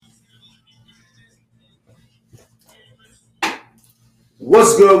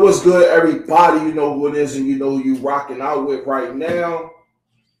What's good, everybody? You know who it is, and you know who you rocking out with right now.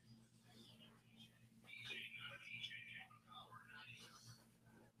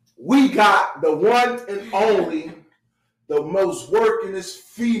 We got the one and only, the most workingest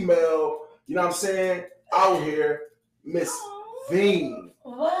female, you know what I'm saying, out here, Miss Veen.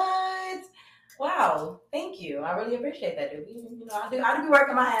 What? Wow, thank you. I really appreciate that, dude. I do be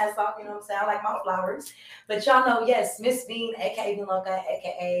working my ass off, you know what I'm saying? I like my flowers. But y'all know, yes, Miss Bean, aka Bean Loca,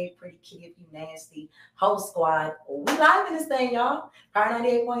 aka Pretty Kitty If You Nasty, whole squad. We live in this thing, y'all. Power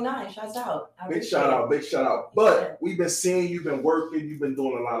 98.9. Shouts out. Big shout out, big shout out. But we've been seeing you've been working, you've been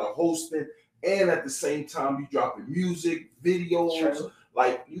doing a lot of hosting, and at the same time, you dropping music, videos,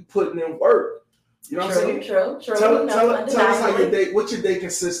 like you putting in work. You know what I'm saying? True. Tell us how what your day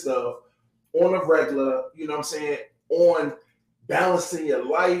consists of on a regular, you know what I'm saying, on balancing your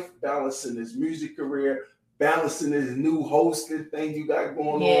life, balancing this music career, balancing this new hosting thing you got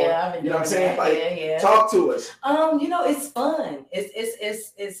going on. I've been you know what I'm saying? Like, talk to us. It's fun.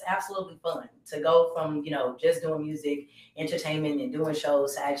 It's absolutely fun to go from, just doing music, entertainment, and doing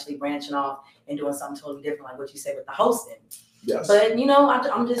shows to actually branching off and doing something totally different, like what you said with the hosting. Yes. But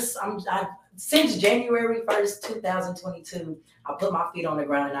since January 1st, 2022, I put my feet on the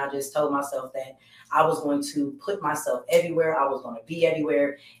ground and I just told myself that I was going to put myself everywhere. I was going to be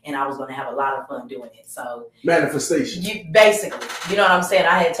everywhere, and I was going to have a lot of fun doing it. So manifestation. Basically, you know what I'm saying?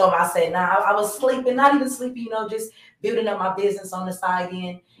 I had told myself, I was sleeping, not even sleepy, just building up my business on the side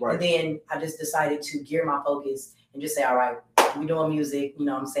end. Right. And then I just decided to gear my focus and just say, all right, we doing music, you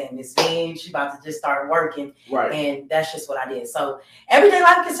know what I'm saying? Miss Veen, she about to just start working. Right. And that's just what I did. So everyday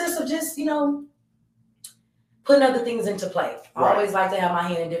life consists of just, putting other things into play. I always like to have my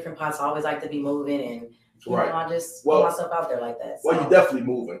hand in different pots. I always like to be moving, and I just put myself out there like that. So. Well, you're definitely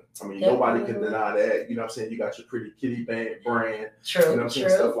moving. I mean, nobody can deny that. You know what I'm saying? You got your Pretty Kitty brand. True. You know what I'm saying?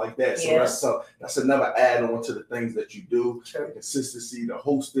 Stuff like that. So that's another add-on to the things that you do. True. The consistency, the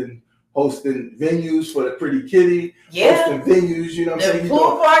hosting venues for the Pretty Kitty. Hosting venues, you know what I'm saying?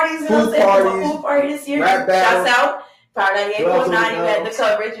 Pool parties, pool party this year. Shouts out. Power 98.9, you had the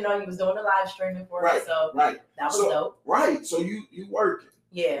coverage, you was doing the live streaming for it. So that was dope. Right. So you work it.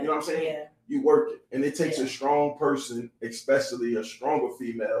 Yeah. You know what I'm saying? Yeah. You work it. And it takes a strong person, especially a stronger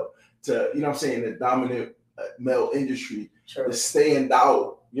female, to, you know what I'm saying, the dominant male industry to stand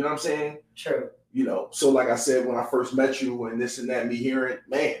out. You know what I'm saying? True. So like I said, when I first met you and this and that, me hearing,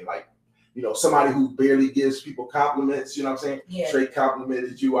 man, like, somebody who barely gives people compliments, you know what I'm saying? Yeah. Straight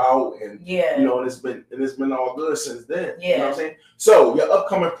complimented you out, and and it's been all good since then. Yeah. You know what I'm saying? So your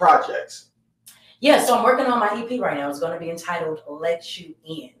upcoming projects. Yeah, so I'm working on my EP right now. It's going to be entitled Let You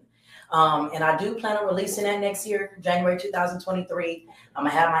In. And I do plan on releasing that next year, January 2023. I'm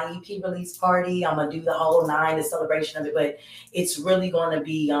going to have my EP release party. I'm going to do the whole 9, the celebration of it. But it's really going to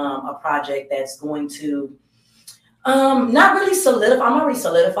be a project that's going to not really solidify. I'm already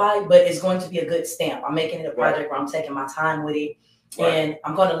solidified, but it's going to be a good stamp. I'm making it a project where I'm taking my time with it. And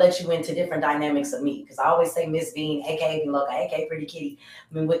I'm going to let you into different dynamics of me, because I always say Miss Bean, aka Bean Loca, aka Pretty Kitty.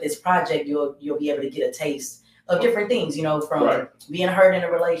 I mean, with this project, you'll be able to get a taste of different things, from being hurt in a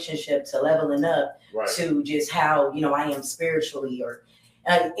relationship to leveling up to just how I am spiritually, or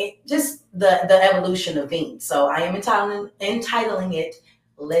just the evolution of Bean. So I am entitling it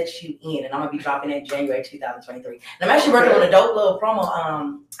Let You In, and I'm gonna be dropping it January 2023. And I'm actually working on a dope little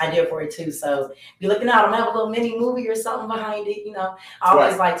promo idea for it too. So be looking out. I'm gonna have a little mini movie or something behind it. I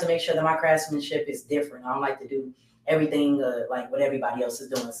always like to make sure that my craftsmanship is different. I don't like to do everything like what everybody else is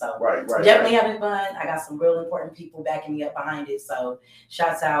doing. So definitely having fun. I got some real important people backing me up behind it. So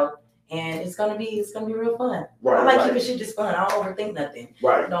shouts out. And it's gonna be real fun. I like keeping shit just fun. I don't overthink nothing.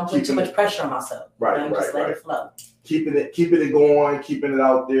 Don't put too much pressure on myself. Just let it flow. Keeping it going, keeping it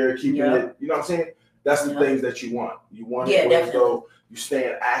out there, keeping it. You know what I'm saying? That's the things that you want. You want it to go. You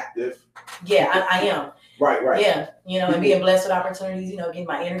staying active. Yeah, I am. Right. Yeah, and being blessed with opportunities. Getting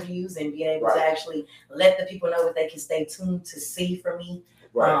my interviews and being able to actually let the people know that they can stay tuned to see from me.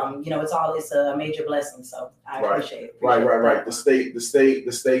 It's a major blessing. So I appreciate it. Right. The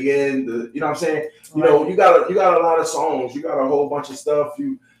stay in. You know what I'm saying? You got a lot of songs. You got a whole bunch of stuff.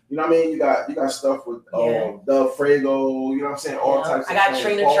 You know what I mean? You got stuff with Dub Frago. You know what I'm saying? All types. I got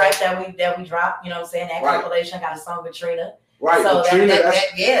Trina Drake that we dropped. You know what I'm saying? That compilation. I got a song with Trina. Right. So Trina, that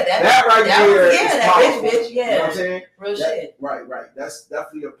right there. That bitch. Yeah. You know what I'm saying? Real shit. Right. That's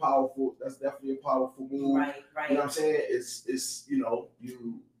definitely a powerful move. Right. You know what I'm saying? It's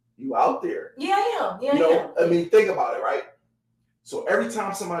you out there. Yeah, I am. Yeah, I mean, think about it, right? So every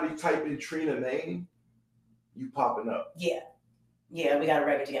time somebody type in Trina name, you popping up. Yeah. Yeah, we got a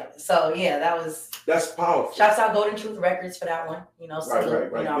record together. So yeah, that's powerful. Shouts out Golden Truth Records for that one.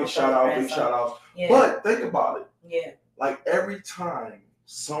 Salute, Right. big shout out. Yeah. But think about it. Yeah. Like every time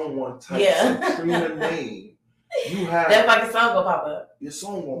someone types in Trina name, you have that fucking song go pop up. Your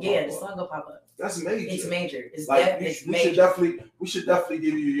song will pop up. The song go pop up. That's major. It's major. It's like it's we major. should definitely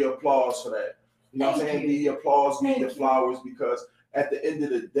give you your applause for that. You know what I'm saying? Give you applause, give you flowers, because at the end of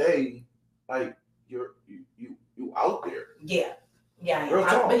the day, like you out there. Yeah. Yeah. Real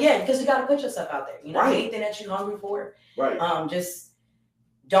talk. But yeah, because you gotta put yourself out there. Right. Anything that you're hungry for. Right. Just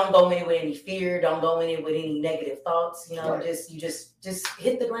don't go in it with any fear. Don't go in it with any negative thoughts. Right. Just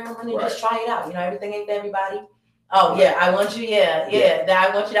hit the ground running. Right. Just try it out. Everything ain't for everybody. Oh yeah, I want you. Yeah.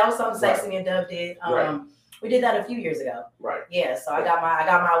 I want you. That was something Sexy Me and Dub did. We did that a few years ago. Right. Yeah. So I got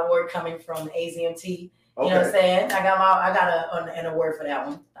my award coming from AZMT. You know what I'm saying? I got an award for that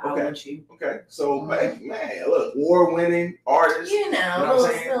one. I want you. Okay. So man, look, award-winning artist.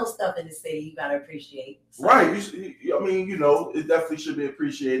 Little stuff in the city you gotta appreciate. So. Right. It definitely should be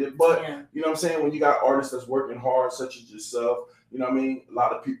appreciated. But you know what I'm saying, when you got artists that's working hard, such as yourself, you know what I mean, a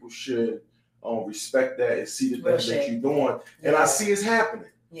lot of people should respect that and see the things that you're doing. And I see it's happening.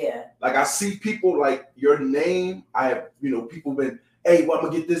 Yeah. Like I see people like your name. I have, people been, hey, well, I'm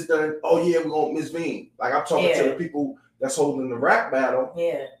gonna get this done. Oh yeah, we're gonna Miss Bean. Like I'm talking to the people that's holding the rap battle.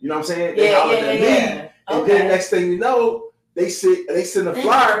 Yeah. You know what I'm saying? They holler at me. And then next thing you know, they send a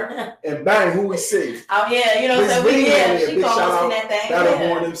flyer and bang, who we see? Oh yeah, she big shout out that thing. Battle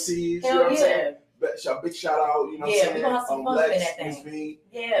Horn MCs. Hell what I'm saying? Big shout out, what I'm saying? We're gonna have some fun in that thing. Miss Bean.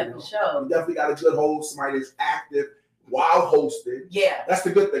 Yeah, for sure. You definitely got a good host, somebody that's active while hosting. Yeah. That's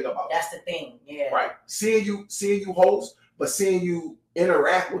the good thing about it. That's the thing. Yeah. Right. Seeing you host, but seeing you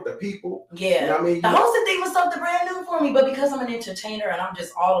interact with the people. Yeah. You know what I mean? The hosting thing was something brand new for me, but because I'm an entertainer and I'm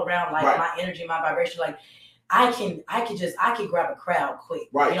just all around, like my energy, my vibration, like I can grab a crowd quick.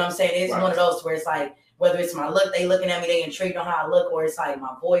 Right. You know what I'm saying? It's one of those where it's like, whether it's my look, they looking at me, they intrigued on how I look, or it's like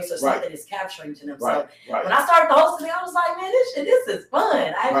my voice or something is capturing to them. So when I started the hosting, I was like, man, this is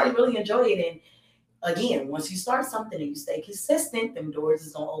fun. I actually really enjoy it. And again, once you start something and you stay consistent, them doors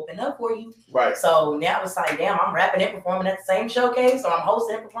is gonna open up for you. Right. So now it's like, damn, I'm rapping and performing at the same showcase, or I'm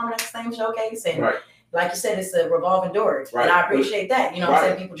hosting and performing at the same showcase. And like you said, it's a revolving door. Right. And I appreciate that. You know what I'm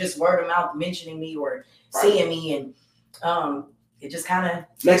saying? People just word of mouth mentioning me or seeing me, and it just kind of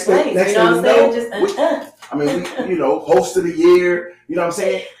next thing you know, I mean, host of the year, you know what I'm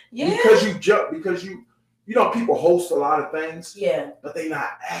saying? Yeah. Because you people host a lot of things. Yeah. But they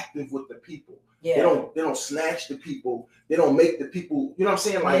not active with the people. Yeah. They don't snatch the people. They don't make the people, you know what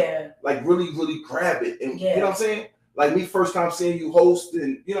I'm saying? Like really, really grab it. And you know what I'm saying? Like me first time seeing you host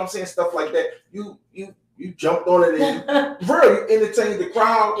and you know what I'm saying, stuff like that. You jumped on it and you entertained the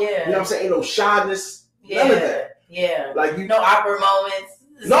crowd. Yeah. You know what I'm saying? Ain't no shyness. None of that. Yeah. Like no awkward moments.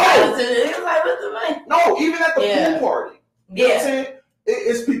 No. It was like, what's the name? No, even at the pool party. You know what I'm saying?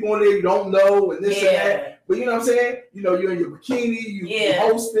 It's people in there you don't know and this and that. But you know what I'm saying? You're in your bikini, you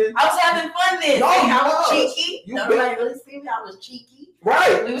hosting. I was having fun then. No, I was cheeky. Nobody really see me. I was cheeky.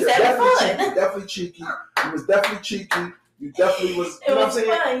 Right. We was having fun. Definitely cheeky. You was definitely cheeky. You definitely was. You know what I'm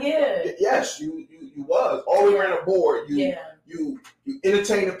saying? Fun, yeah. Yes, you was. All the way around the board. You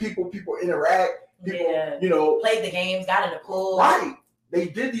entertain the people. People interact. People, played the games. Got in the pool. Right. They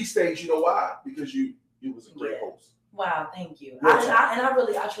did these things. You know why? Because you was a great host. Wow, thank you.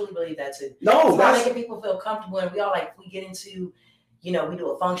 I truly believe that too. No, that's making people feel comfortable, and we all we get into, we do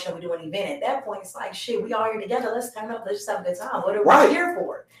a function, we do an event. At that point, it's like, shit, we all here together. Let's turn up. Let's just have a good time. What are we here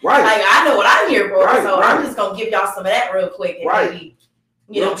for? Right. Like I know what I'm here for, so I'm just gonna give y'all some of that real quick, and maybe,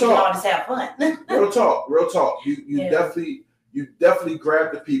 we can all just have fun. Real talk. You definitely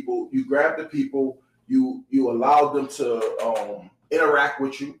grab the people. You grab the people. You allow them to interact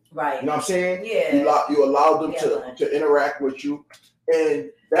with you. Right. You know what I'm saying? Yeah. You allow them to interact with you. And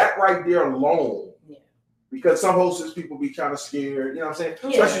that right there alone, because some hostess people be kind of scared, you know what I'm saying? Yeah.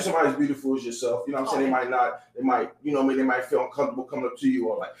 Especially somebody as beautiful as yourself. You know what I'm saying? They might feel uncomfortable coming up to you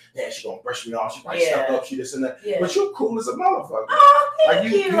or like, yeah, she gonna brush me off, she might step up, she this and that. Yeah. But you're cool as a motherfucker. Oh,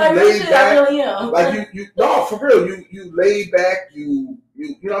 thank you. Like laid back. I really am. Like no, for real. You laid back, you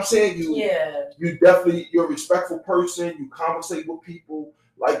know what I'm saying? You're a respectful person, you conversate with people.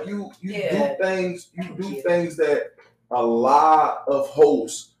 Like you do things that a lot of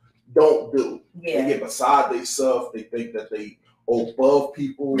hosts don't do. Yeah. They get beside themselves. They think that they above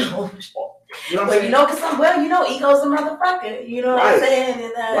people. You know what I'm saying? Because ego's a motherfucker. You know what I'm saying?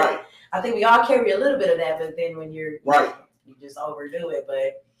 And, I think we all carry a little bit of that, but then when you just overdo it.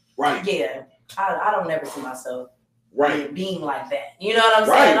 But I don't never see myself Right. Being like that. You know what I'm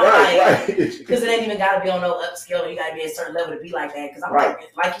saying? Right. Because it ain't even got to be on no upscale. You got to be at a certain level to be like that. Because I'm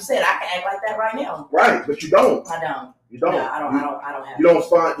like you said, I can act like that right now. Right, but you don't. I don't. You don't. No, I don't have. You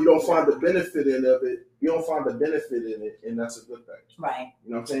don't find the benefit in of it. You don't find the benefit in it, and that's a good thing. Right.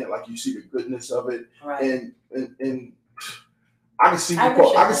 You know what I'm saying? Like you see the goodness of it, right. and I can see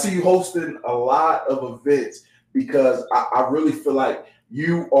you hosting a lot of events because I really feel like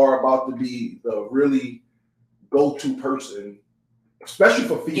you are about to be the really go-to person, especially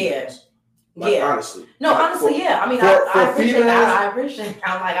for females. Honestly. No, honestly, yeah. I mean, I appreciate that. I appreciate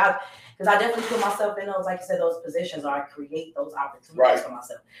that. Because I definitely put myself in those, like you said, those positions, or I create those opportunities for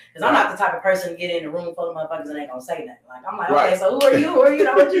myself. Because I'm not the type of person to get in a room full of motherfuckers and ain't gonna say nothing. Like I'm like, okay, so who are you? Who are you?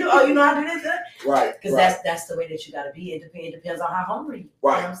 Know what you do? Oh, you know how to do this? Right. Because that's the way that you gotta be. It depends on how hungry you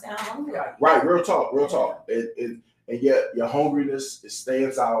are. You know what I'm saying? How hungry are you? Right. Real talk. And yet your hungriness, it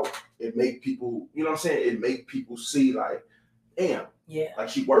stands out. It make people, you know what I'm saying? It make people see like, damn, like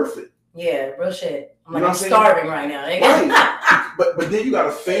she worth it. Yeah, real shit. I'm starving right now. Right. but then you got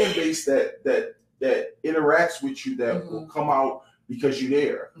a fan base that interacts with you that will come out because you're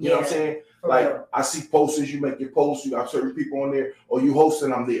there. You know what I'm saying? Like real. I see posters, you make your posts, you got certain people on there, or you host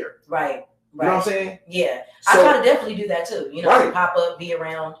and I'm there. Right. You know what I'm saying? Yeah. So, I try to definitely do that too. You know, pop up, be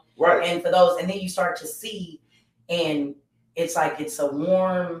around. Right. And for those, and then you start to see, and it's like it's a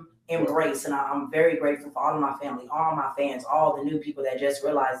warm embrace. And I'm very grateful for all of my family, all my fans, all the new people that just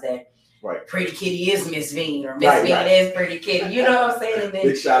realized that Pretty Kitty is Miss Veen, or Miss Veen is Pretty Kitty. You know what I'm saying? And then,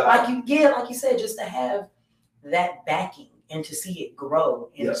 like you said, just to have that backing and to see it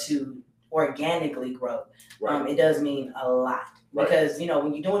grow and to organically grow, it does mean a lot. Because you know,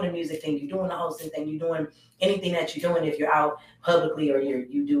 when you're doing the music thing, you're doing the hosting thing, you're doing anything that you're doing, if you're out publicly or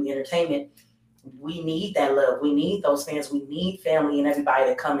you do entertainment, we need that love. We need those fans. We need family and everybody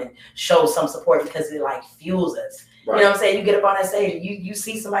to come and show some support because it like fuels us. You know what I'm saying? You get up on that stage, you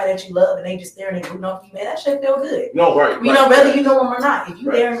see somebody that you love, and they just there and they rooting for you, man. That shit feel good. No, you know, whether you know them or not. If you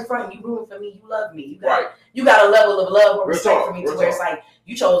there in the front, you rooting for me, you love me. You got a level of love or respect for me to where it's like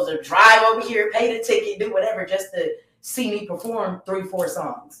you chose to drive over here, pay the ticket, do whatever just to see me perform 3-4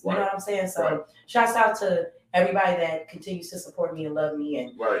 songs. You know what I'm saying? So shouts out to everybody that continues to support me and love me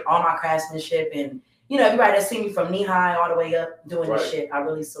and all my craftsmanship and you know, everybody that see me from knee high all the way up doing this shit. I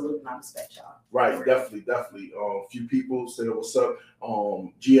really salute and I respect y'all. Right, definitely. A few people say what's up.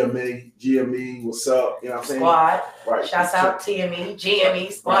 GME, what's up? You know what I'm saying? Squad. Right. Shouts out TME,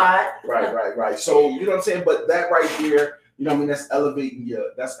 GME, Squad. Right. So you know what I'm saying? But that right there, you know what I mean, that's elevating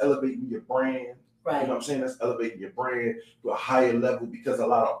your brand. Right. You know what I'm saying? That's elevating your brand to a higher level because a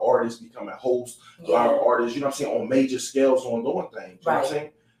lot of artists becoming hosts, a lot of artists, you know what I'm saying, on major scales on doing things. You know what I'm saying?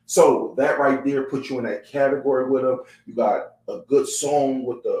 So that right there puts you in that category with them. You got a good song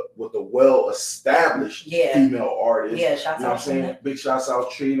with the well-established female artist. Yeah, shouts out Trina. Big shouts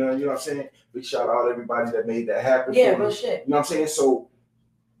out Trina. You know what I'm saying? Big shout out everybody that made that happen. Yeah, real shit. You know what I'm saying? So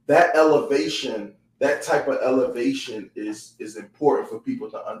that elevation, that type of elevation is important for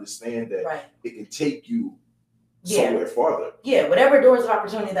people to understand that it can take you somewhere farther. Yeah, whatever doors of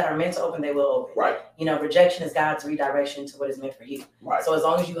opportunity that are meant to open, they will open. Right. You know, rejection is God's redirection to what is meant for you. Right. So as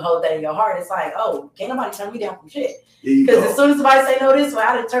long as you hold that in your heart, it's like, oh, can't nobody turn me down from shit. Because as soon as somebody say no this way,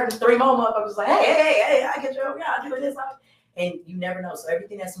 I'd have turned 3 more motherfuckers like, hey, I get you over here, I'm doing this. And you never know. So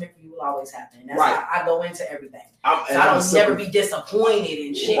everything that's meant for you will always happen. And that's how I go into everything. I don't never be disappointed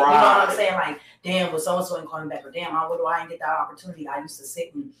in shit. You know what I'm saying? Like, damn, was so-and-so ain't calling back, or damn, I didn't get that opportunity. I used to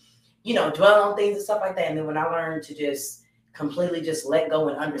sit and, you know, dwell on things and stuff like that. And then when I learned to just completely just let go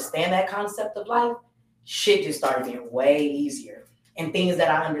and understand that concept of life, shit just started being way easier. And things that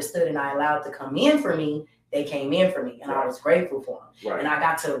I understood and I allowed to come in for me, they came in for me. And I was grateful for them. And I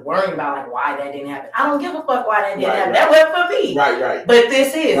got to worry about like why that didn't happen. I don't give a fuck why that didn't happen. That wasn't for me. Right. But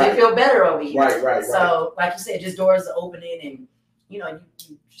this is. It feel better over here. Right. So like you said, just doors are opening and, you know,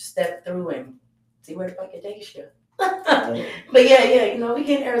 you step through and see where the fuck it takes you. But yeah, you know, we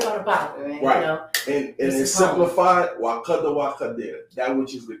get Arizona popping, man. Right. You know? And it's simplified, wakada. That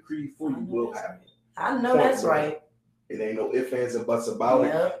which is decreed for you will happen. I know that's right. It ain't no ifs, ands, and buts about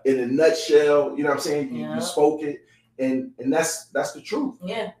it. In a nutshell, you know what I'm saying? You spoke it, and that's the truth.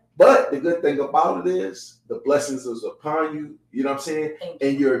 Yeah. But the good thing about it is the blessings is upon you, you know what I'm saying?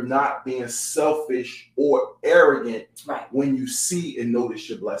 And you're not being selfish or arrogant when you see and notice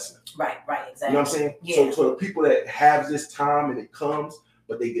your blessing. Right, exactly. You know what I'm saying? Yeah. So to the people that have this time and it comes,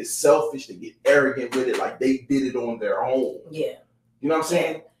 but they get selfish, they get arrogant with it, like they did it on their own. Yeah. You know what I'm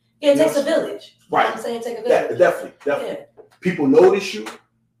saying? Yeah, it takes a village. You know what I'm saying? It takes a village. Definitely. Yeah. People notice you.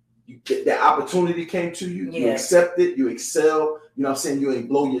 That opportunity came to you. You accept it. You excel. You know what I'm saying? You ain't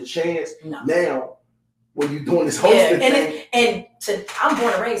blow your chance. No. Now, when you're doing this hosting thing. I'm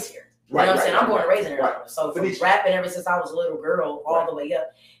born and raised here. You know what I'm saying? I'm born and raised in Arizona. Right. So from rapping ever since I was a little girl all the way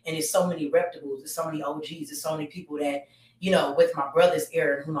up. And there's so many reputables, there's so many OGs, there's so many people that, you know, with my brother's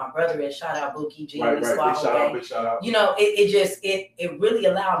era, who my brother is, shout out Bookie G, big shout out. You know, it really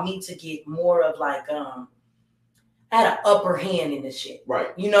allowed me to get more of like I had an upper hand in this shit. Right.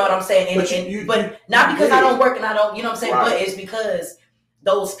 You know what I'm saying? But not because I don't work and I don't, you know what I'm saying? Right. But it's because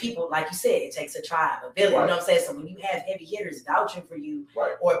those people, like you said, it takes a tribe, a village. Right. You know what I'm saying? So when you have heavy hitters vouching for you,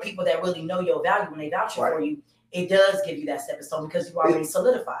 right. or people that really know your value when they vouching for you, it does give you that stepping stone because you already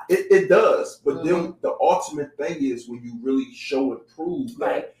solidified. It does. But then the ultimate thing is when you really show and prove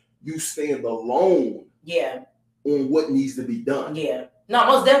that you stand alone on what needs to be done. Yeah. No,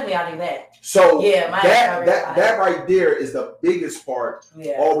 most definitely I do that. So that right there is the biggest part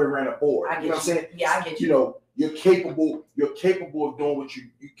all the way around the board. You know what I'm saying? Yeah, I get you. You know, you're capable of doing what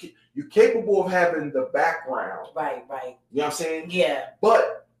you're capable of having the background. Right. You know what I'm saying? Yeah.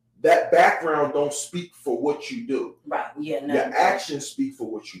 But that background don't speak for what you do. Right. Yeah. No. Your actions speak for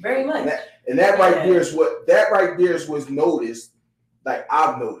what you do. Very much. And that right there is what's noticed. Like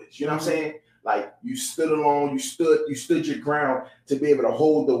I've noticed. You know what I'm saying? Like you stood alone, you stood your ground to be able to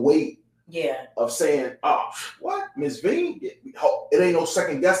hold the weight of saying, oh, what? Miss V? It ain't no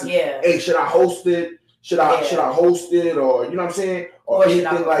second guessing. Yeah. Hey, should I host it? Should I host it? Or you know what I'm saying? Or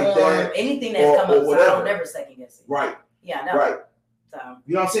anything like that. Anything that's come up, so I don't never second guess it. Right. Yeah, no. Right. So,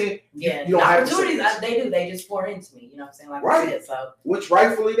 you know what I'm saying? Yeah. You don't have opportunities, they do. They just pour into me. You know what I'm saying? Like I said, so. Which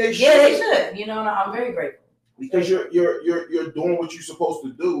rightfully they should. Yeah, they should. You know, and I'm very grateful. Because you're doing what you're supposed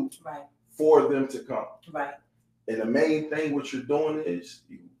to do for them to come. Right. And the main thing what you're doing is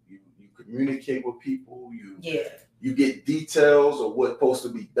you communicate with people. You get details of what's supposed to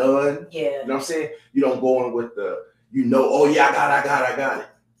be done. Yeah. You know what I'm saying? You don't go in with I got it.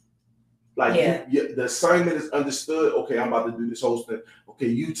 Like the assignment is understood. Okay, I'm about to do this whole thing. Okay,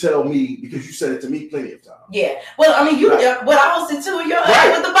 you tell me because you said it to me plenty of times. Yeah. Well, I mean, but I hosted too. You're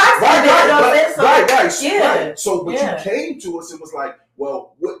with the box. Right. So, but you came to us and was like,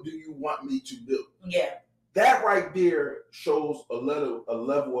 well, what do you want me to do? Yeah. That right there shows a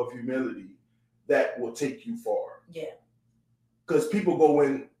level of humility that will take you far. Yeah. Because people go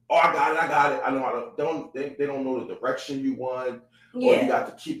in, oh, I got it. I know they don't know the direction you want. Or you got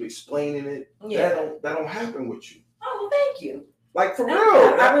to keep explaining it. Yeah. That don't happen with you. Oh, well, thank you. Like for real.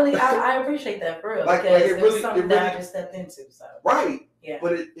 I appreciate that for real. Like because it was something that I just stepped into. So right. Yeah.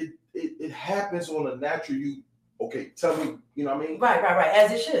 But it happens on a natural. Tell me. You know what I mean? Right.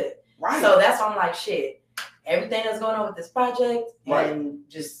 As it should. Right. So that's why I'm like, shit. Everything that's going on with this project and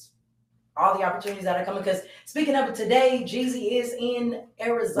just all the opportunities that are coming. Because speaking of it today, Jeezy is in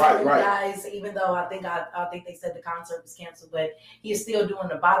Arizona, guys. Even though I think they said the concert was canceled, but he is still doing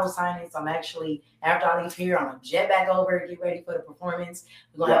the bottle signings. I'm actually, after I leave here, I'm gonna jet back over, get ready for the performance.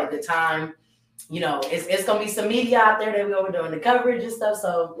 We're gonna have a good time. You know, it's gonna be some media out there that we're doing the coverage and stuff.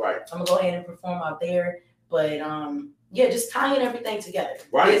 So I'm gonna go ahead and perform out there. But just tying everything together,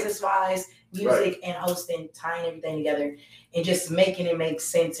 business wise, music and hosting, tying everything together, and just making it make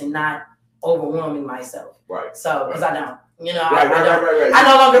sense and not overwhelming myself. Right. So, because I don't, you know, I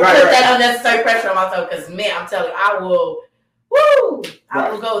no longer put that unnecessary pressure on myself. Because man, I'm telling you, I will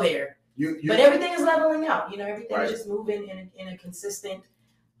go there. But everything is leveling out. You know, everything is just moving in a consistent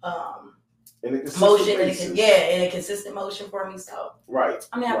motion. In a consistent motion for me. So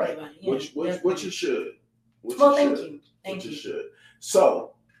I'm happy about it. Which you should. Thank you. Thank you. Should.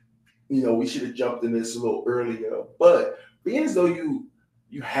 So, you know, we should have jumped in this a little earlier, but being as though you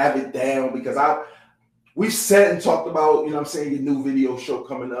have it down, because we've sat and talked about, you know what I'm saying, your new video show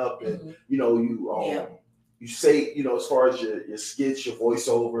coming up, and you know, you say, you know, as far as your skits, your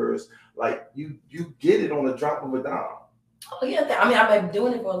voiceovers, like you get it on the drop of a dime. Oh yeah, I mean, I've been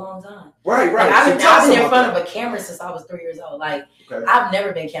doing it for a long time. Right. Like, I've been in front of a camera since I was 3 years old. Like I've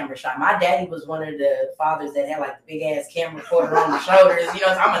never been camera shy. My daddy was one of the fathers that had like the big ass camera recorder on the shoulders. You know,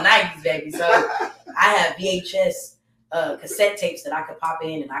 I'm a 90s baby, so I have VHS cassette tapes that I could pop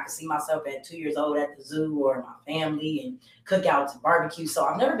in, and I could see myself at 2 years old at the zoo or my family and cookouts and barbecue. So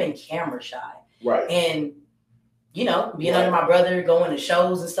I've never been camera shy. Right. And you know, being under my brother, going to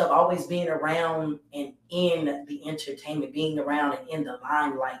shows and stuff, always being around and in the entertainment, being around and in the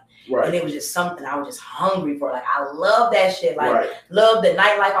limelight. Right. And it was just something I was just hungry for. Like, I love that shit. Like, love the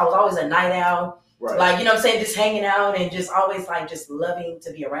nightlife. I was always a night owl. Right. Like, you know what I'm saying? Just hanging out and just always like just loving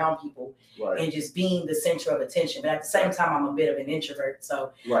to be around people and just being the center of attention. But at the same time, I'm a bit of an introvert.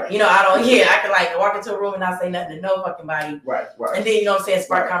 So, you know, I can like walk into a room and not say nothing to no fucking body. Right. And then, you know what I'm saying,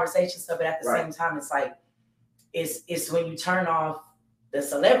 spark conversation stuff. But at the same time, it's like, it's when you turn off the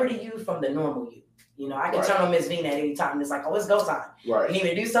celebrity you from the normal you. You know, I can turn on Miss Vina at any time. And it's like, oh, it's go time. Right. You need me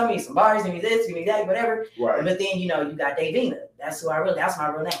to do something, you need some bars, you need this, you need that, whatever. Right. But then, you know, you got Davina. That's my real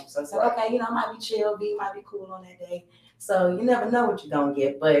name. So it's like, okay, you know, I might be chill, B might be cool on that day. So you never know what you're going to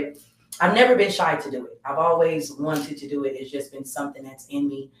get. But I've never been shy to do it. I've always wanted to do it. It's just been something that's in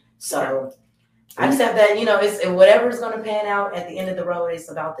me. So I accept that, you know, it's whatever's going to pan out at the end of the road.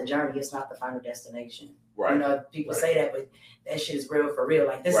 It's about the journey. It's not the final destination. Right. You know, people say that, but that shit is real for real.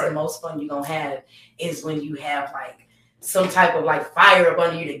 Like, this is the most fun you're going to have is when you have, like, some type of, like, fire up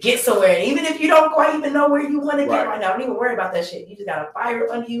under you to get somewhere. And even if you don't quite even know where you want to get right now, don't even worry about that shit. You just got a fire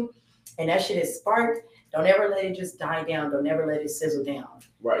up under you, and that shit is sparked. Don't ever let it just die down. Don't ever let it sizzle down.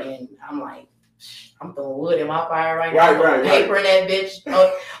 Right. And I'm like, I'm throwing wood in my fire right now. Right. Paper in that bitch.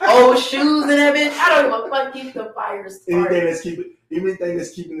 Old shoes in that bitch. I don't give a fuck. Keep the fire started. Anything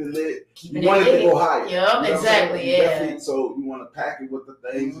that's keeping it lit. You want it to go higher. Yep, exactly. Yeah. So you want to pack it with the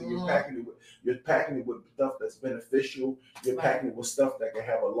things, and you're packing it with stuff that's beneficial. You're packing it with stuff that can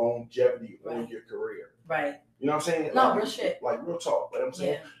have a longevity on your career. Right. You know what I'm saying? No, like, real shit. Like real talk. You know what I'm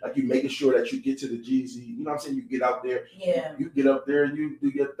saying? Like you making sure that you get to the GZ. You know what I'm saying? You get out there. Yeah. You get up there and you do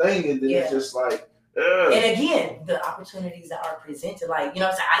your thing, and then it's just like. And again, the opportunities that are presented, like, you know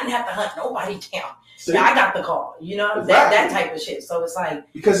what I'm saying? I didn't have to hunt nobody down. See? Yeah, I got the call. You know, that type of shit. So it's like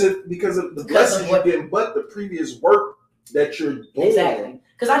because of the blessings you're getting, but the previous work that you're doing. Exactly.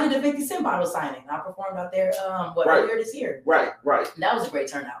 Because I did the 50 Cent bottle signing. I performed out there earlier this year. Right. That was a great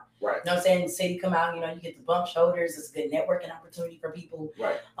turnout. Right. You know what I'm saying? The city come out, you know, you get to bump shoulders. It's a good networking opportunity for people.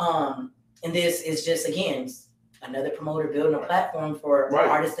 Right. And this is just, again, another promoter building a platform for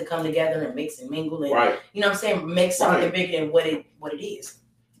artists to come together and mix and mingle and, you know what I'm saying, make something bigger than what it is.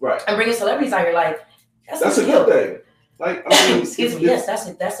 Right. And bringing celebrities out here, like, that's a good thing. Like, I mean, excuse me, yes,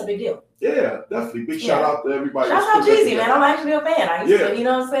 that's a big deal. Yeah, definitely. Big shout out to everybody. Shout out Jeezy, man. I'm actually a fan. I used to, you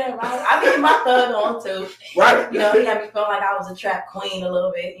know what I'm saying? I get my thug on too. Right. You know, he had me feeling like I was a trap queen a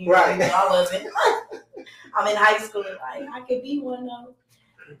little bit. You know, I wasn't. I'm in high school. I could be one though.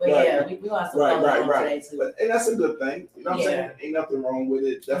 But yeah, we want some fun today too. And that's a good thing. You know what I'm saying? Ain't nothing wrong with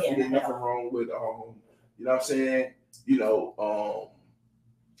it. Definitely ain't nothing wrong with you know what I'm saying? You know,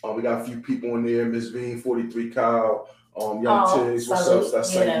 we got a few people in there, Miss Veen, 43 Kyle, Young Tigs, what's up?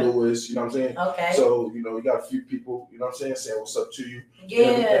 That's St. Louis, you know what I'm saying? Okay. So, you know, we got a few people, you know what I'm saying what's up to you.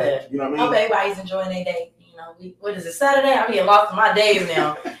 Yeah. You know what I mean? Hope everybody's enjoying their day. You know, what is it, Saturday? I'm getting lost in my days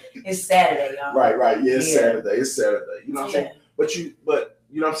now. It's Saturday, y'all. Right. Yeah, it's Saturday. It's Saturday. You know what I'm saying? But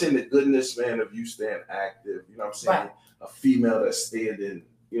you know what I'm saying? The goodness, man, of you staying active, you know what I'm saying? A female that's standing,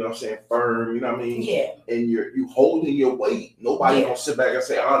 you know what I'm saying, firm, you know what I mean? Yeah. And you holding your weight. Nobody gonna sit back and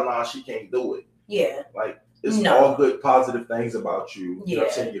say, oh, nah, she can't do it. Yeah. Like, it's all good, positive things about you. You know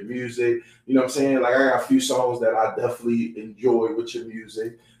what I'm saying? Your music. You know what I'm saying? Like, I got a few songs that I definitely enjoy with your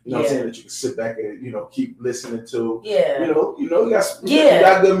music. You know what I'm saying? That you can sit back and, you know, keep listening to. Yeah. You know, you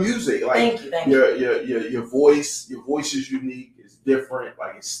got good music. Like, thank you. Your voice is unique. It's different.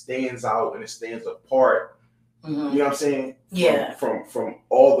 Like, it stands out and it stands apart. You know what I'm saying? From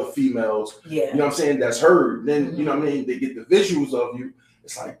all the females. Yeah. You know what I'm saying? That's heard. Then, you know what I mean? They get the visuals of you.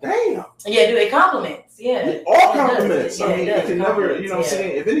 It's like, damn. Yeah, do it compliments. Yeah. All compliments. I mean, you can never, you know what I'm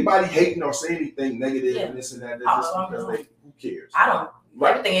saying? If anybody hating or say anything negative and this and that, that's just because who cares? I don't.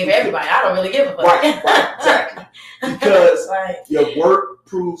 Everything ain't for everybody. I don't really give a fuck. Right, exactly. Because your work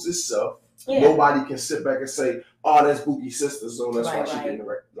proves itself. Yeah. Nobody can sit back and say, oh, that's Boogie's sister, so that's why she getting the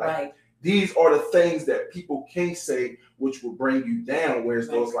record. Like, these are the things that people can't say, which will bring you down. Whereas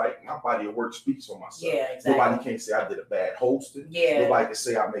those, like, my body of work speaks for myself. Yeah, exactly. Nobody can say I did a bad hosting. Yeah. Nobody can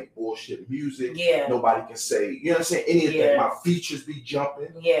say I make bullshit music. Yeah. Nobody can say, you know what I'm saying, anything. My features be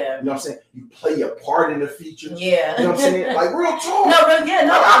jumping. Yeah. You know what I'm saying? You play a part in the features. Yeah. You know what I'm saying? Like, real talk. No, but yeah,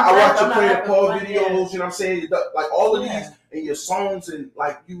 no. I watch you play the Paul videos, you know what I'm saying? Like, all of these and your songs, and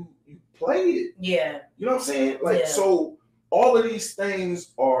like you play it. Yeah. You know what I'm saying? Like, so all of these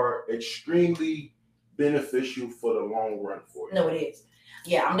things are extremely beneficial for the long run for you. No, it is.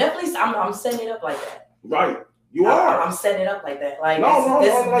 Yeah, I'm setting it up like that. Right. You are. I'm setting it up like that. Like, no,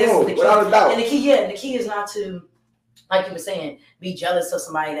 this is the key. Without a doubt. And the key is not to, like you were saying, be jealous of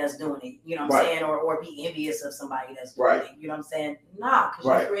somebody that's doing it. You know what I'm saying? Or be envious of somebody that's doing it. You know what I'm saying? Nah,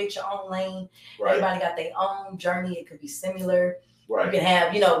 because you create your own lane. Everybody got their own journey. It could be similar. You can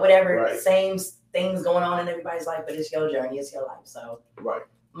have, you know, whatever same things going on in everybody's life, but it's your journey, it's your life. So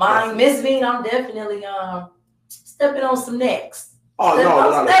mine, Miss Veen, I'm definitely stepping on some necks. Oh,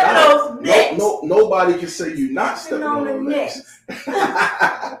 no, nobody can say you're not stepping on the necks.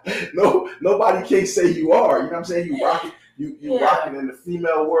 No, nobody can say you are. You know what I'm saying? you rocking in the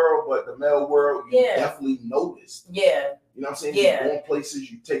female world, but the male world, you definitely noticed. Yeah. You know what I'm saying? Yeah. You going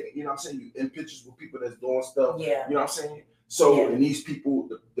places, you take, you know what I'm saying? You in pictures with people that's doing stuff. Yeah. You know what I'm saying? So, and these people,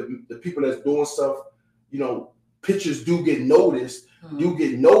 the people that's doing stuff, you know, pictures do get noticed,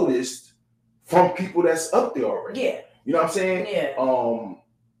 from people that's up there already. Yeah. You know what I'm saying? Yeah.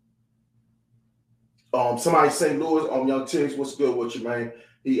 Somebody in St. Louis, Young Tiggs, what's good with you, man?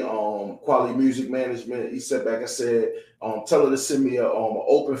 He Quality Music Management. He sat back and said, tell her to send me a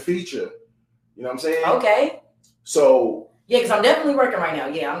open feature. You know what I'm saying? Okay. So yeah, because I'm definitely working right now.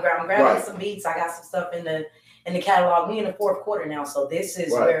 Yeah, I'm grabbing some beats. I got some stuff in the catalog. We in the fourth quarter now, so this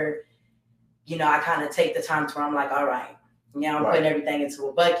is where, you know, I kind of take the time to where I'm like, all right, now I'm putting everything into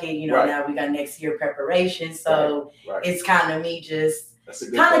a bucket. You know, now we got next year preparation, so it's kind of me just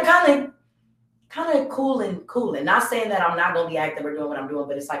kind of cooling. Not saying that I'm not gonna be active or doing what I'm doing,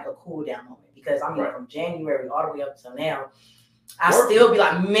 but it's like a cool down moment because I mean from January all the way up till now, I still be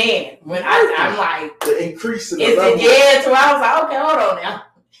like, man, when I'm like the increase in the level. So I was like, okay, hold on now.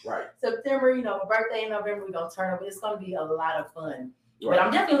 Right. September, you know, my birthday in November, we're gonna turn up. It's gonna be a lot of fun. But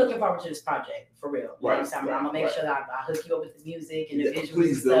I'm definitely looking forward to this project for real. You know what I'm saying? I'm gonna make sure that I hook you up with the music and the visuals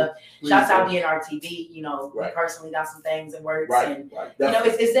and stuff. Shouts out DNR TV. You know, we personally got some things in works, and you know,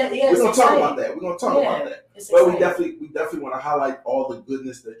 it's that. Yeah, we're gonna talk about that. We're gonna talk about that. But we definitely want to highlight all the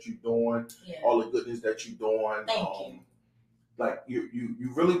goodness that you're doing. All the goodness that you're doing. Thank you. Like you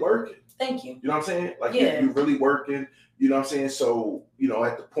really working. Thank you. You know what I'm saying? Like you're really working. You know what I'm saying? So you know,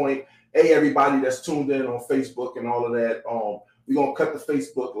 at the point, everybody that's tuned in on Facebook and all of that, we're gonna cut the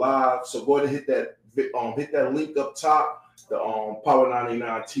Facebook live. So go ahead and hit that link up top, the Power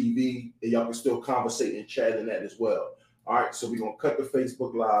 99 TV, and y'all can still conversate and chat in that as well. All right, so we're gonna cut the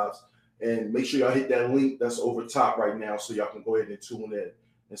Facebook lives and make sure y'all hit that link that's over top right now, so y'all can go ahead and tune in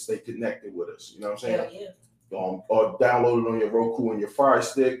and stay connected with us. You know what I'm saying? Yeah. Or download it on your Roku and your Fire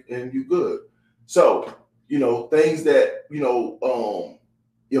Stick, and you good. So you know things that you know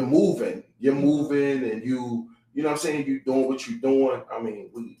you're moving, and you know what I'm saying, you doing what you're doing. I mean,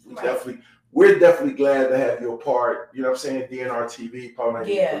 we're definitely glad to have you a part. You know what I'm saying? DNR TV, Power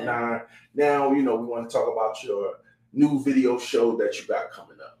 99. Now you know we want to talk about your new video show that you got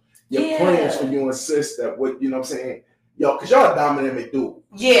coming up. Your plans for you and sis that what you know what I'm saying. Yo, cause y'all a dynamic dude.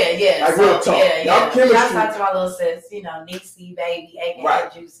 Yeah. Like real talk. Y'all chemistry. Shout out to my little sis, you know, Niecy baby, aka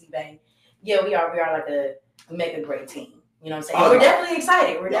Juicy baby. Yeah, we are like we make a great team. You know what I'm saying? We're definitely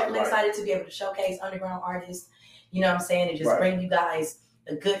excited. We're definitely excited to be able to showcase underground artists. You know what I'm saying? And just bring you guys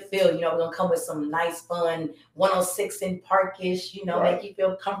a good feel. You know, we're gonna come with some nice, fun 106 in Parkish. You know, make you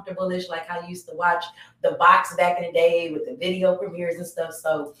feel comfortable-ish, like how you used to watch The Box back in the day with the video premieres and stuff.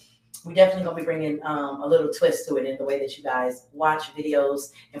 So we definitely gonna be bringing a little twist to it in the way that you guys watch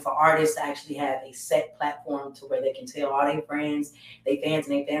videos, and for artists to actually have a set platform to where they can tell all their friends, their fans,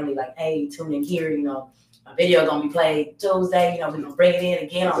 and their family, like, hey, tune in here. You know, a video gonna be played Tuesday. You know, we're gonna bring it in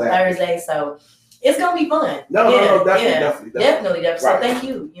again on Thursday. So it's gonna be fun. No, definitely. So thank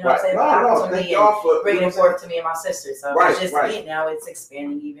you. You know what I'm saying? Thank y'all for bringing it forth to me and my sister. So it's just again now it's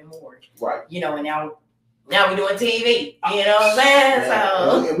expanding even more. Right. You know, and now we're doing TV. You know what I'm saying?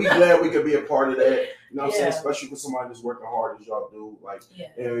 So and we glad we could be a part of that. You know what I'm saying? Especially with somebody that's working hard as y'all do. Like,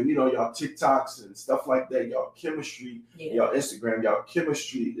 and you know, y'all TikToks and stuff like that, y'all chemistry, y'all Instagram, y'all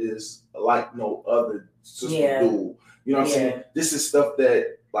chemistry is like no other sister do. You know what I'm saying? This is stuff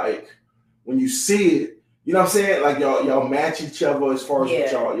that, like, when you see it, you know what I'm saying? Like, y'all match each other as far as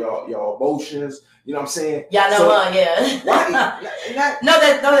with y'all emotions. You know what I'm saying? Yeah, no, Right. No,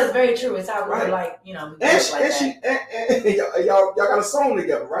 that's very true. It's how we were like, you know, and y'all got a song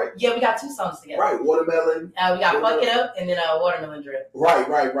together, right? Yeah, we got 2 songs together. Right, Watermelon. We got Fuck It Up and then Watermelon Drip. Right.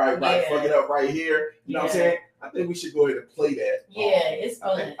 Yeah. Fuck It Up right here. You know what I'm saying? I think we should go ahead and play that. Yeah, it's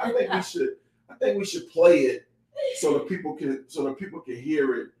fun. I think we should play it so the people can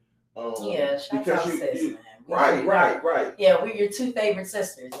hear it. Shout out sis, man. Right. Yeah, we're your 2 favorite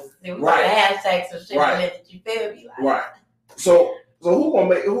sisters. We got the hashtags and shit that you feel me like. Right. So who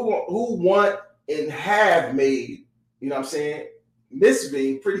want and have made, you know what I'm saying? Miss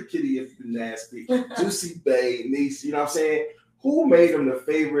V, Pretty Kitty if you're nasty, Juicy Bae, Niece, you know what I'm saying? Who made them the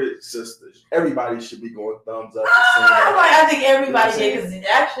favorite sisters? Everybody should be going thumbs up. I think everybody did, because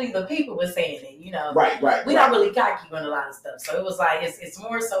actually the people were saying it, you know. Right. We're not really cocky on a lot of stuff. So it was like, it's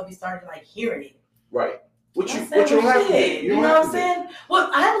more so we started like hearing it. Right. What you don't have to do. You know what I'm saying? Well,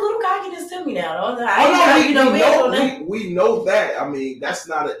 I have a little cockiness to me now. We know that. I mean, that's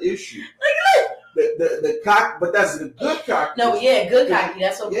not an issue. The cock, but that's the good cocky. No, good cocky.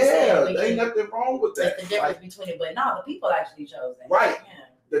 That's what we're saying. There ain't nothing wrong with that. That's the difference between it. But no, the people actually chose that. Right.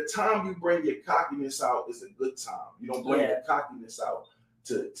 the time you bring your cockiness out is a good time. You don't bring your cockiness out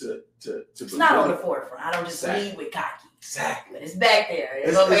to it's not on the forefront. I don't just lead with cocky. Exactly. But it's back there.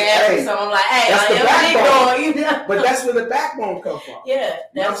 It's so I'm like, hey, that's the backbone. You know? But that's where the backbone comes from. Yeah,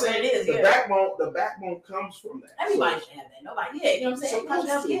 that's what it is. The backbone comes from that. Everybody should have that. Nobody, you know what I'm saying?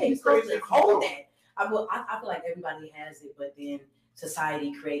 You're supposed to hold that. I feel like everybody has it, but then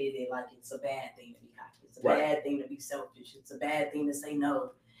society created it like it's a bad thing to be cocky. It's a bad thing to be selfish. It's a bad thing to say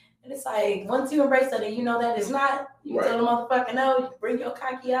no. And it's like, once you embrace that and you know that it's not, you tell the motherfucker no, you bring your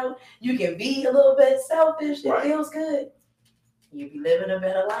cocky out, you can be a little bit selfish, it feels good. You be living a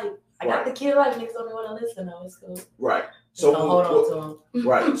better life. I got the kid life, niggas don't want to listen though, it's cool. Right. So hold on to them.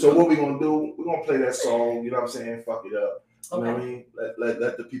 Right. So what we gonna do, we're gonna play that song, you know what I'm saying? Fuck it up. You know what I mean?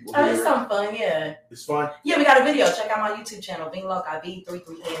 Let the people hear it's something fun, It's fun? Yeah, we got a video. Check out my YouTube channel, Vingloca,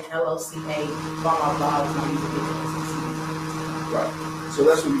 V33NLOCA, my blogs, my music videos. Right. So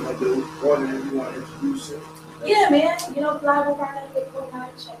that's what we're going to do. Go ahead and you want to introduce it. Yeah, man. You know, Fly Over Friday, Big Boy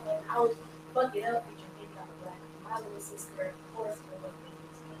Night, check it out. Fuck it up. Featuring Big Dog Black. My little sister, of course,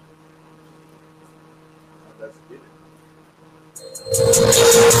 Let's get it.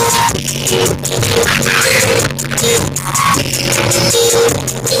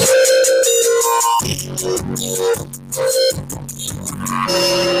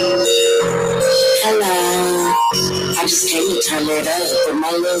 Hello, I just came to turn it up with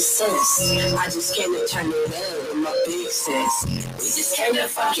my little sis. I just came to turn it up with my big sis. We just came to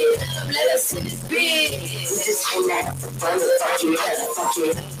fuck it up, let us hit it big. We just came to have fun, fuck it up, fuck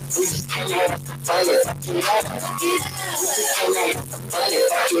it up. We just came to have fun, fuck it up, fuck it up. We just came to have fun, fuck it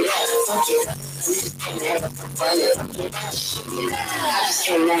up, fuck it up. We just came to have fun, fuck it up. I just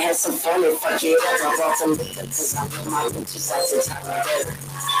came to have some fun and fuck it up. I brought some liquor cause I put my bitches out to time of day.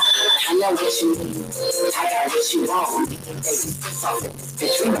 I know what you need, I got what you want.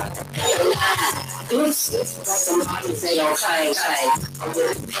 Bitch, we got the hell. Oops, like the mommy say, okay. I'm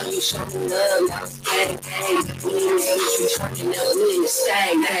with the penny, show me love, now it's gang. We in the bitch, we twerking up, we in the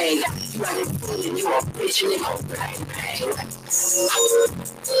same thing. You out of the and you a bitch and it gon' bang.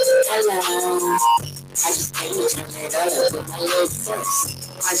 Hello, I just came to turn it up with my little sis.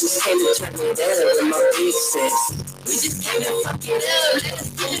 I just came to turn it up with my big sis. We just came to fuck it up, let's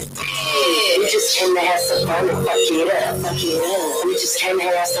get it big. We just came to have some fun and fuck it up, fuck it up. We just came to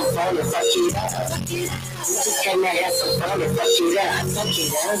have some fun and fuck it up, fuck it up. We just came to have some fun and fuck it up, fuck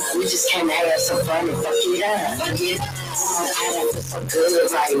it up. We just came to have some fun and fuck it up, fuck it up. I'm feeling so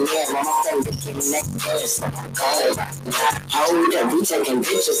good right now. My friend getting necklace. I'm going right now. Hold up, we taking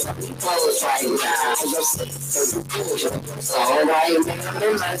pictures of me pose right now. You're so good. So right now, I'm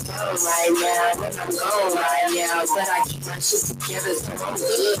in my zone right now. When I'm gone right now, but I keep my shit together, so I'm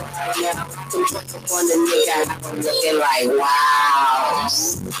good right now. I'm drunk up on the nigga. I'm looking like wow.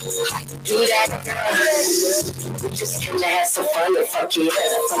 Do that, girl. We just came to have some fun and fuck it up,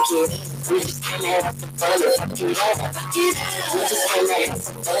 fuck it up. We just came to have some fun and fuck it up. We just came to have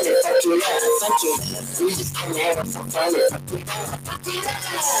some fun and fuck it up, fuck it. We just came to have some fun and fuck it up, fuck it.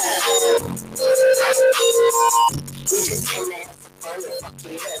 We just came to have some fun and fuck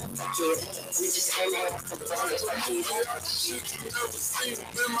it up, fuck it. We just came to have some fun and fuck it up. Shit you never seen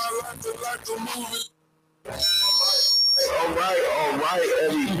in my life like a movie. All right,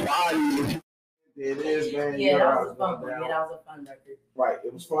 everybody. It is, man. Yeah, that was a fun one. Yeah, that was a fun record. Right,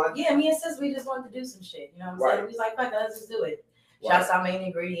 it was fun. Yeah, me and sis, we just wanted to do some shit. You know what I'm saying? We was like, fuck it, let's just do it. Shouts out Main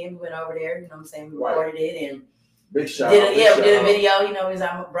Ingredient. We went over there. You know what I'm saying? We recorded it and big shout. We did a video. You know, it was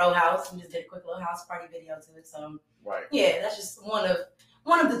at bro house. We just did a quick little house party video to it. So yeah, that's just one of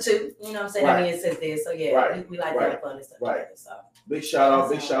the two. You know what I'm saying? That me and sis did. So yeah, we like to have fun and stuff. Right. So big shout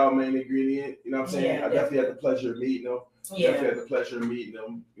out, Main Ingredient. You know what I'm saying? I definitely had the pleasure of meeting them. Definitely had the pleasure of meeting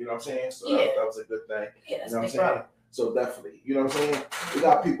them. You know what I'm saying? So that was a good thing. Yeah, that's you know what I'm saying? problem. So definitely, you know what I'm saying? We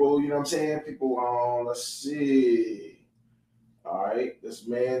got people, you know what I'm saying? People, let's see. All right, this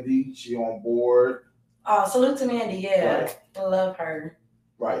Mandy, she on board. Oh, salute to Mandy, yeah. I love her.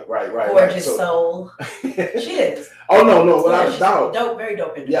 Right. Gorgeous soul. She is. Oh, no, without a doubt. Dope, very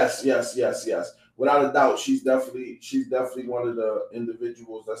dope individual. Yes. Without a doubt, she's definitely one of the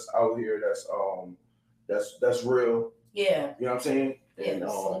individuals that's out here that's real. Yeah. You know what I'm saying? Yeah, and,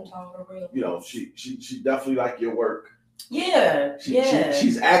 real. you know, she definitely like your work. Yeah.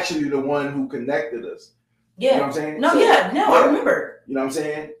 She's actually the one who connected us. Yeah. You know what I'm saying? I remember. You know what I'm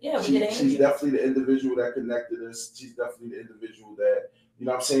saying? Yeah, she's definitely the individual that connected us. She's definitely the individual that, you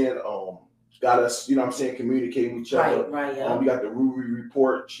know what I'm saying, got us, you know what I'm saying, communicating with each other. Right, yeah. We got the Ruri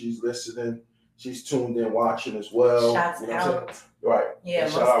Report. She's listening. She's tuned in, watching as well. Shots you know out. Right. Yeah,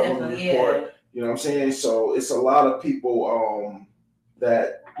 shout out Ruri Report. You know what I'm saying? So it's a lot of people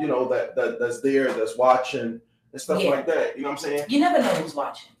that you know, that's there, that's watching and stuff Yeah. like that. You know what I'm saying? You never know who's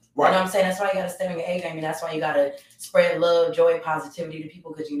watching. Right. You know what I'm saying? That's why you got to stay on your A game, and that's why you got to spread love, joy, positivity to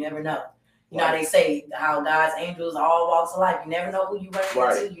people, because you never know. You know how they say how God's angels are all walks of life. You never know who you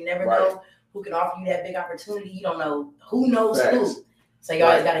run into. You never know who can offer you that big opportunity. You don't know who knows who. So you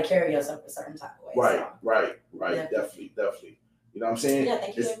always got to carry yourself a certain type of way. Right. Definitely. You know what I'm saying? Yeah,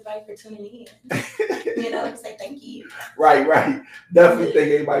 thank you everybody for tuning in. You know, say thank you. Right. Definitely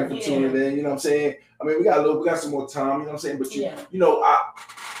thank everybody for tuning in. You know what I'm saying? I mean, we got some more time. You know what I'm saying? But you know,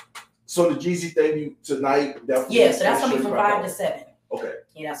 so the Jeezy thing tonight, definitely. Yeah, so that's gonna be from 5 to 7. Okay.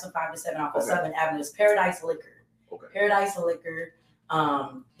 Yeah, that's from 5 to 7 off of Southern Avenue. It's Paradise Liquor. Okay. Paradise Liquor.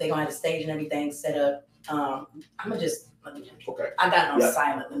 They're gonna have the stage and everything set up. Let me just. Okay. I got it on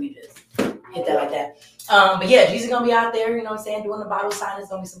silent. Let me just hit that like that. But yeah, Jeezy gonna be out there. You know what I'm saying? Doing the bottle sign. It's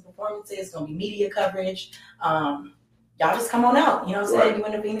gonna be some performances. It's gonna be media coverage. Y'all just come on out. You know what I'm saying? You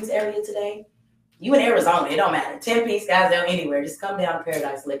in the Phoenix area today? You in Arizona? It don't matter. 10-piece guys down anywhere. Just come down to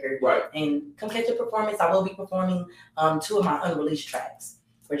Paradise Liquor and come catch a performance. I will be performing 2 of my unreleased tracks,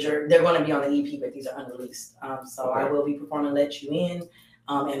 which they're going to be on the EP, but these are unreleased. I will be performing "Let You In"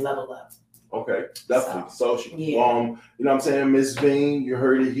 and "Level Up." Okay, definitely. So she, you know what I'm saying, Miss Veen, you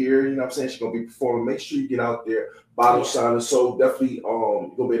heard it here. You know what I'm saying? She's gonna be performing. Make sure you get out there, bottle signing. So definitely,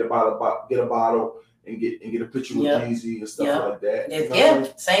 you're gonna be able to get a bottle and get a picture with Jeezy and stuff like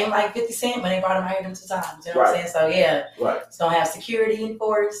that. Same like 50 Cent when they brought him out them 2 times. You know what I'm saying? So it's gonna have security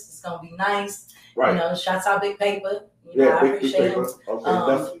enforced. It's gonna be nice. You know, shouts out Big Paper. You know, I appreciate him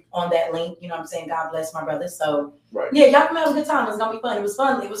on that link. You know what I'm saying? God bless my brother. So y'all come have a good time. It's gonna be fun.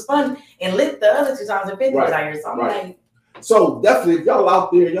 It was fun and lit the other 2 times in 50 was out here. So I'm like, so definitely if y'all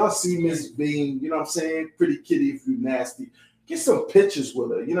out there, y'all see Miss Veen, you know what I'm saying? Pretty kitty if you nasty. Get some pictures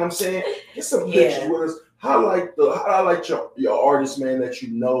with her. You know what I'm saying? Get some pictures with us. Highlight your artists, man, that you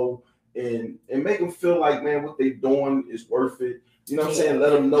know, and make them feel like, man, what they doing is worth it. You know what I'm saying?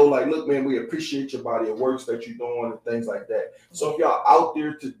 Let them know, like, look, man, we appreciate your body of works that you're doing and things like that. So if y'all out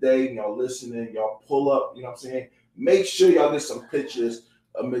there today and y'all listening, y'all pull up, you know what I'm saying? Make sure y'all get some pictures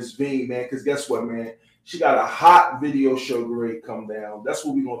of Miss Veen, man, because guess what, man? She got a hot video show great come down. That's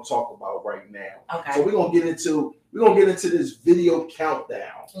what we're gonna talk about right now. Okay. So we're gonna get into this video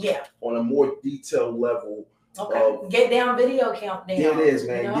countdown. Yeah. On a more detailed level. Okay. Get down video countdown. Yeah, it is,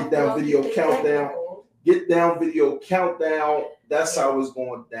 man. You know, get down video countdown. Get down video countdown. That's how it's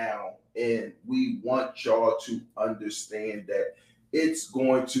going down. And we want y'all to understand that it's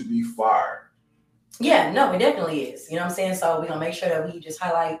going to be fire. Yeah, no, it definitely is. You know what I'm saying? So we're going to make sure that we just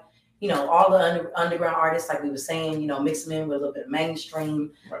highlight, you know, all the underground artists, like we were saying, you know, mix them in with a little bit of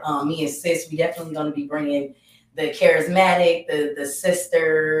mainstream. Right. Me and Sis, we definitely going to be bringing the charismatic, the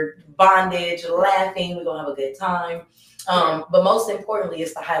sister, bondage, laughing. We're going to have a good time. But most importantly,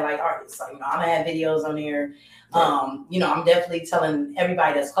 it's to highlight artists. So, you know, I'm going to have videos on there. You know, I'm definitely telling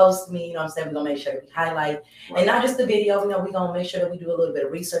everybody that's close to me, you know what I'm saying? We're going to make sure that we highlight. And not just the video, you know, we're going to make sure that we do a little bit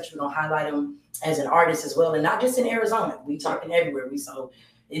of research. We're going to highlight them as an artist as well. And not just in Arizona. We talking everywhere. So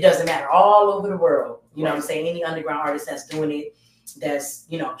it doesn't matter. All over the world. You know what I'm saying? Any underground artist that's doing it, that's,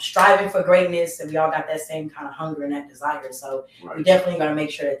 you know, striving for greatness. And we all got that same kind of hunger and that desire. So we definitely going to make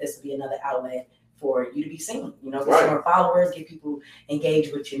sure that this will be another outlet for you to be seen, you know, get some more followers, get people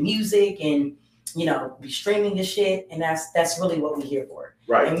engaged with your music, and, you know, be streaming your shit. And that's really what we're here for.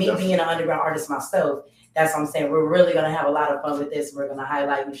 Right. And me being an underground artist myself, that's what I'm saying. We're really going to have a lot of fun with this. We're going to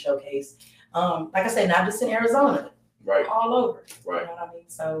highlight and showcase, like I said, not just in Arizona, all over. Right. You know what I mean?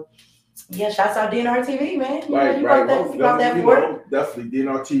 So, yeah, shouts out DNR TV, man. You know, definitely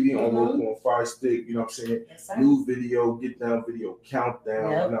DNR TV on local on Fire Stick. You know what I'm saying? Yes, new video, get down video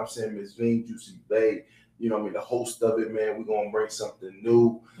countdown. You know what I'm saying? Miss Veen, Juicy Bay. You know what I mean? The host of it, man. We're gonna bring something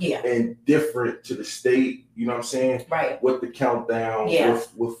new and different to the state. You know what I'm saying? Right. With the countdown,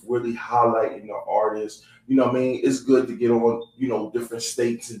 with really highlighting the artists. You know what I mean? It's good to get on, you know, different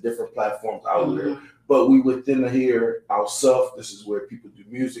states and different platforms out there. But we within here ourselves, this is where people do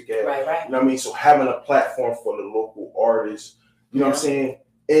music at. Right. You know what I mean? So having a platform for the local artists, you know what I'm saying?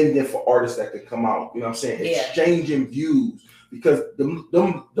 And then for artists that can come out, you know what I'm saying? Exchanging views. Because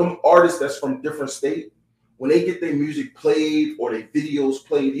them artists that's from different states, when they get their music played or their videos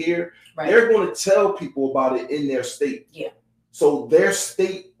played here, they're going to tell people about it in their state. Yeah. So their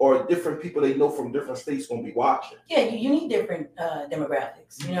state or different people they know from different states going to be watching. Yeah, you need different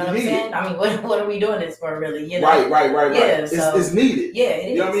demographics. You know what I'm saying? I mean, what are we doing this for, really? You know? Right. Yeah, it's needed. Yeah, it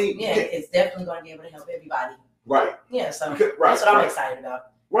is. You know what I mean? Yeah, it's definitely going to be able to help everybody. Right. Yeah, so that's what I'm excited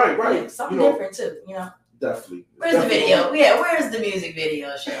about. Right. Yeah, something different too, you know? Definitely. Where's the video? Yeah, where's the music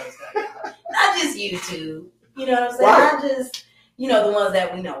video shows? Not just YouTube. You know what I'm saying? Not just, you know, the ones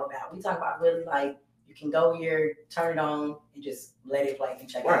that we know about. We talk about really like you can go here, turn it on, and just let it play and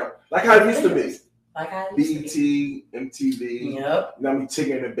check it out. Like how it used to be. Like how it used to be. BET, MTV. Yep. You know what I mean?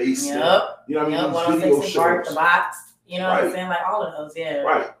 Tigger and the Bass. Yep. You know what I mean? Yep. These video 106 and Park, shows. The Box. You know what Right. I'm saying? Like all of those, yeah.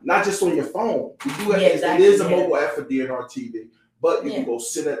 Right. Not just on your phone. We do have, Yeah, exactly, it is a yeah. mobile app for DNR TV, but you can go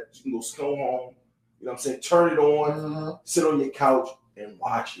you can go home, you know what I'm saying? Turn it on, sit on your couch and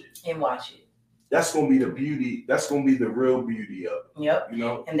watch it. And watch it. That's gonna be the beauty. That's gonna be the real beauty of it. Yep. You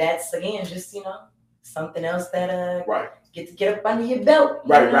know? And that's again just, you know, something else that Right. get up under your belt.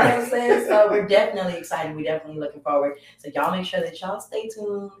 You Right, know right. what I'm saying? So we're definitely excited. We're definitely looking forward. So y'all make sure that y'all stay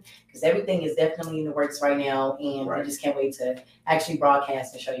tuned because everything is definitely in the works right now. And we just can't wait to actually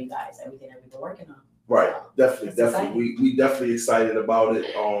broadcast and show you guys everything that we've been working on. Right. So, Definitely. We definitely excited about it.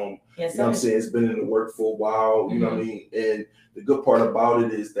 Yes, You know what I'm sir. saying? It's been in the work for a while, you know what I mean? And the good part about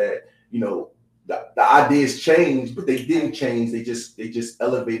it is that, you know, the ideas changed, but they didn't change. They just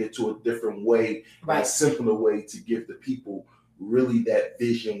elevated to a different way, a simpler way to give the people really that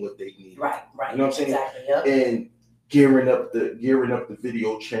vision what they need. Right. You know what I'm saying? Exactly. Yep. And gearing up the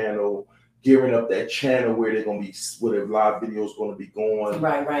video channel, gearing up that channel where they're gonna be where the live video is gonna be going.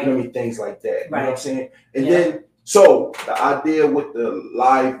 Right. You know what I mean? Things like that. You know what I'm saying? And Yeah. then so the idea with the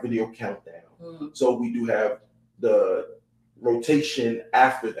live video countdown. So we do have the rotation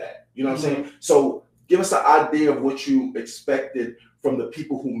after that. You know what I'm saying? So give us an idea of what you expected from the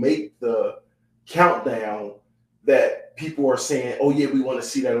people who make the countdown that people are saying, oh yeah, we want to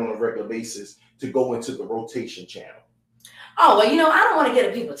see that on a regular basis to go into the rotation channel. Oh, well, you know, I don't want to get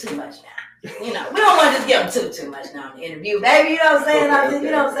at people too much now. You know, we don't want to just give them too much now in the interview, baby. You know what I'm saying?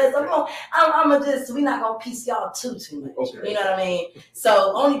 You know what I'm saying? So I'm gonna just, we're not gonna piece y'all too much. Okay. You know what I mean?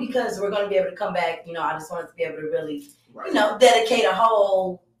 So only because we're gonna be able to come back, you know, I just wanted to be able to really, you know, dedicate a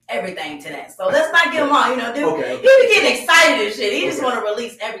whole everything to that. So let's not get them all, you know, dude. He be getting excited and shit. He just want to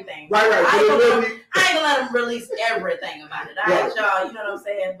release everything. Right. I ain't gonna let him release everything about it. All right, y'all, you know what I'm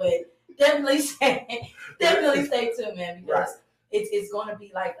saying? But definitely stay tuned, man, because it's gonna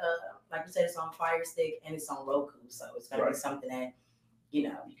be like you said, it's on Fire Stick and it's on Roku. So it's gonna be something that, you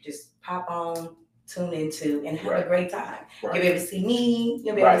know, you can just pop on, tune into, and have a great time. You'll be able to see me,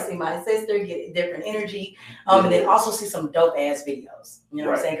 you'll be able to see my sister, get a different energy, and then also see some dope ass videos. You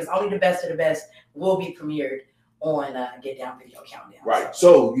know what I'm saying? Because only the best of the best will be premiered on Get Down Video Countdown. Right.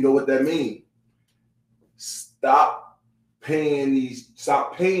 So you know what that means? Stop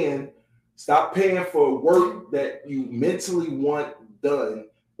paying for work that you mentally want done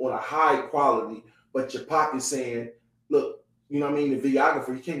on a high quality, but your pocket's saying, look, you know what I mean? The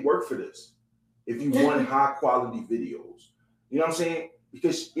videographer, you can't work for this if you want high quality videos. You know what I'm saying?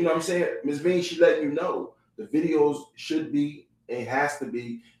 Because, you know what I'm saying? Ms. Veen, she letting you know the videos should be and has to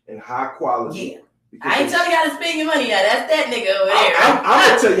be in high quality. Yeah. I ain't telling you how to spend your money now. That's that nigga over there. I'm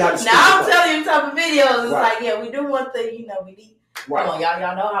going to tell you how to spend Now I'm telling you the type of videos. It's Right. like, yeah, we do one thing, you know, we need. Right. Come on,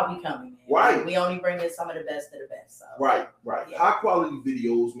 y'all know how we coming, man. Right. We only bring in some of the best of the best. So. Right. Yeah. High quality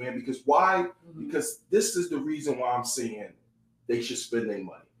videos, man. Because why? Because this is the reason why I'm saying they should spend their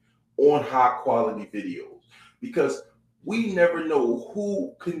money on high quality videos. Because we never know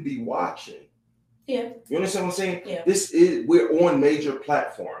who can be watching. Yeah. You understand what I'm saying? Yeah. We're on major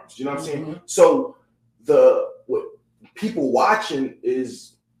platforms. You know what I'm saying? So what people watching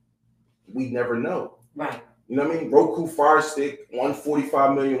is we never know. Right. You know what I mean? Roku Fire Stick,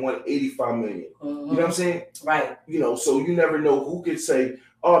 145 million, 185 million. You know what I'm saying? Right. You know, so you never know who could say,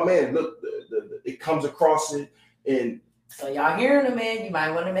 oh man, look, it comes across it. And so y'all hearing them, man, you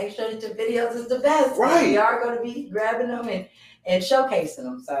might want to make sure that your videos is the best. Right. We are going to be grabbing them and showcasing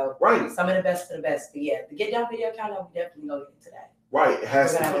them. So some of the best of the best. But yeah, the Get Down Video Countdown, we definitely going to get into that. Right. It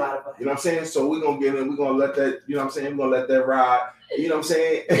has we're to gonna be. Have a lot of fun. You know what I'm saying? So we're going to get in. We're going to let that, you know what I'm saying? We're going to let that ride. You know what I'm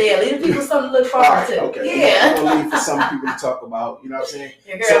saying? Yeah, leave the people something to look forward to. Okay. Yeah. We're going to leave for some people to talk about. You know what I'm saying?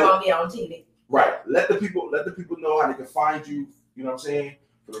 Your girl won't be on TV. Right. Let the people know how they can find you. You know what I'm saying?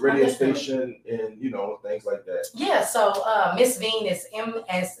 For the radio station and, you know, things like that. Yeah. So Miss Veen is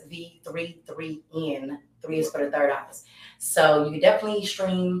MSV33N. 3 is for the third eyes. So you can definitely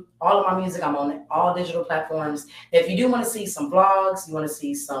stream all of my music. I'm on all digital platforms. If you do want to see some vlogs, you want to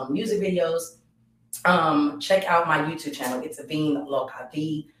see some music videos, check out my YouTube channel. It's a Veen Loca,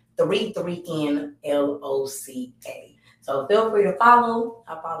 V33N LOCA. So feel free to follow.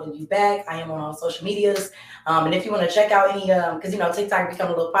 I'll follow you back. I am on all social medias. And if you want to check out any, because you know TikTok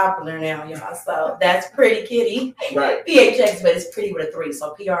become a little popular now, y'all. So that's Pretty Kitty, right? PHX, but it's pretty with a 3.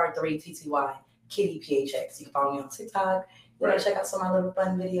 So PR3TTY Kitty PHX. You can follow me on TikTok. You want to check out some of my little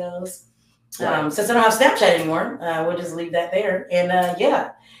fun videos. Right. Since I don't have Snapchat anymore, we'll just leave that there. And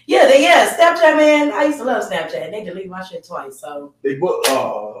Snapchat, man. I used to love Snapchat. They deleted my shit twice, so They book.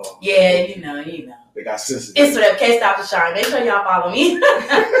 yeah, you know. They got sensitive. Instagram, Can't Stop the Shine. Make sure y'all follow me.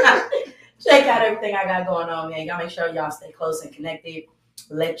 Check out everything I got going on, man. Y'all make sure y'all stay close and connected.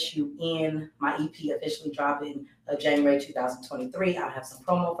 Let You In, my EP officially dropping January 2023. I'll have some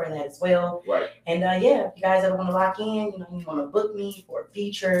promo for that as well. Right. And if you guys ever want to lock in, you want to book me for a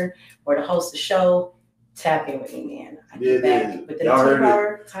feature or to host a show, tap in with me, man. I get back within a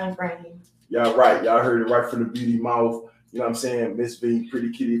 2-hour time frame. Y'all right. Y'all heard it right from the beauty mouth. You know what I'm saying? Miss V,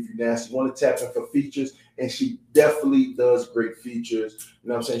 Pretty Kitty, if you nasty. Want to tap in for features, and she definitely does great features. You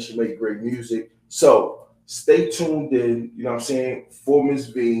know what I'm saying? She makes great music. So stay tuned in, you know what I'm saying, for Miss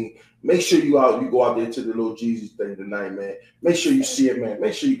V. Make sure you go out there to the little Jesus thing tonight, man. Make sure you see it, man.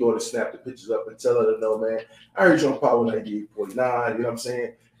 Make sure you go to snap the pictures up and tell her to know, man. I heard you on Power 98.9, you know what I'm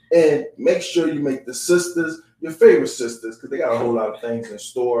saying? And make sure you make the sisters your favorite sisters, because they got a whole lot of things in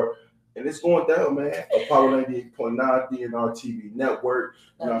store. And it's going down, man. On Power 98.9, DNR TV network.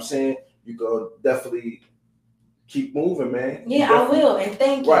 You know what I'm saying? You go definitely keep moving, man. Yeah, I will. And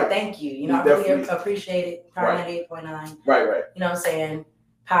thank you. Right. Thank you. I really appreciate it. Power 98.9. Right. You know what I'm saying?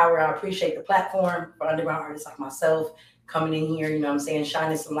 Power, I appreciate the platform for underground artists like myself coming in here, you know what I'm saying,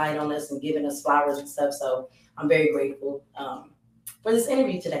 shining some light on us and giving us flowers and stuff. So I'm very grateful for this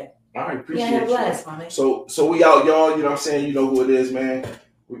interview today. All right, appreciate it. Blast, my man. So we out, y'all. You know what I'm saying? You know who it is, man.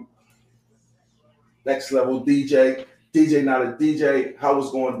 Next Level DJ. DJ, not a DJ. How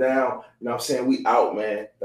it's going down. You know what I'm saying? We out, man.